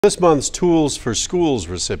This month's Tools for Schools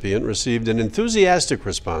recipient received an enthusiastic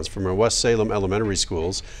response from her West Salem Elementary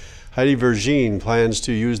Schools. Heidi Vergine plans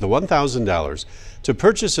to use the $1,000 to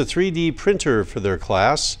purchase a 3D printer for their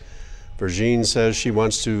class. Vergine says she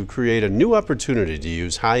wants to create a new opportunity to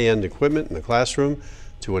use high-end equipment in the classroom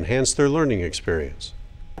to enhance their learning experience.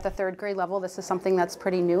 At the third grade level, this is something that's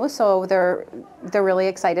pretty new, so they're really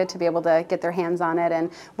excited to be able to get their hands on it. And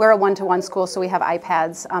we're a one-to-one school, so we have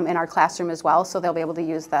iPads in our classroom as well, so they'll be able to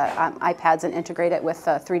use the iPads and integrate it with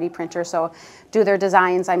the 3D printer. So do their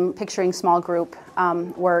designs. I'm picturing small group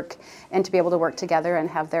work and to be able to work together and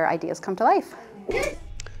have their ideas come to life.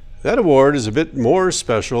 That award is a bit more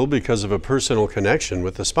special because of a personal connection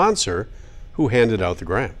with the sponsor who handed out the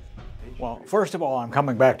grant. Well, first of all, I'm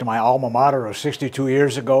coming back to my alma mater of 62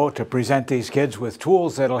 years ago to present these kids with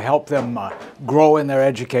tools that'll help them grow in their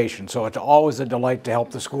education. So it's always a delight to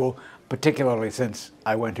help the school, particularly since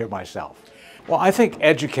I went here myself. Well, I think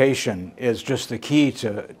education is just the key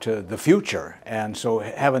to the future, and so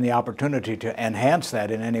having the opportunity to enhance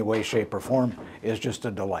that in any way, shape, or form is just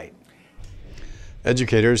a delight.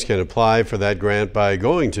 Educators can apply for that grant by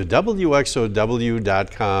going to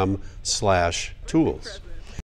wxow.com/tools.